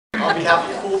On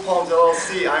behalf of Palms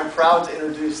LLC, I'm proud to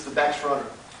introduce the BEX Runner.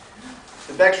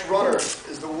 The BEX Runner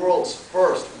is the world's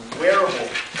first wearable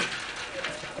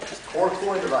core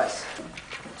cooling device.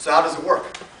 So how does it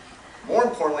work? More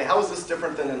importantly, how is this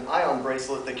different than an ion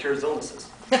bracelet that cures illnesses?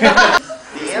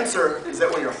 The answer is that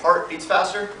when your heart beats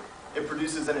faster, it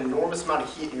produces an enormous amount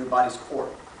of heat in your body's core.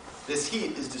 This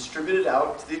heat is distributed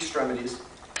out to the extremities,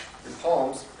 your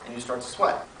palms, and you start to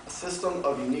sweat. A system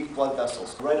of unique blood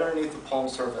vessels right underneath the palm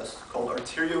surface called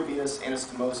arteriovenous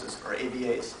anastomosis, or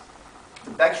AVAs.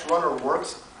 The BEX Runner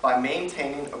works by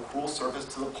maintaining a cool surface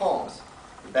to the palms.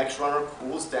 The BEX Runner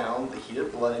cools down the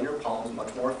heated blood in your palms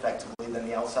much more effectively than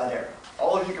the outside air.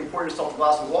 All of you can pour yourself a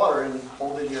glass of water and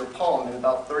hold it in your palm. In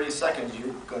about 30 seconds,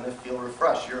 you're going to feel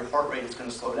refreshed. Your heart rate is going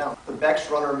to slow down. The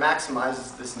BEX Runner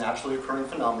maximizes this naturally occurring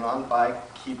phenomenon by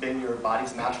keeping your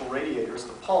body's natural radiators,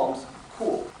 the palms,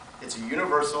 cool. It's a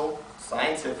universal,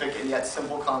 scientific, and yet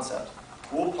simple concept.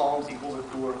 Cool palms equals a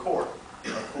cooler core.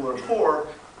 A cooler core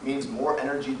means more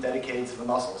energy dedicated to the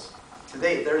muscles. To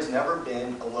date, there has never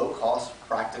been a low-cost,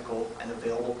 practical, and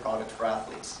available product for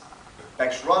athletes.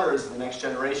 BEXrunner is the next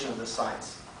generation of this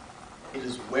science. It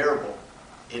is wearable,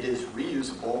 it is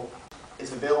reusable,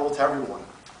 it's available to everyone.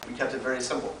 We kept it very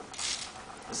simple.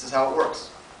 This is how it works.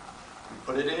 You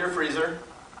put it in your freezer,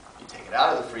 you take it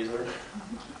out of the freezer,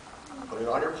 put it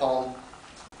on your palm,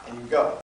 and you go.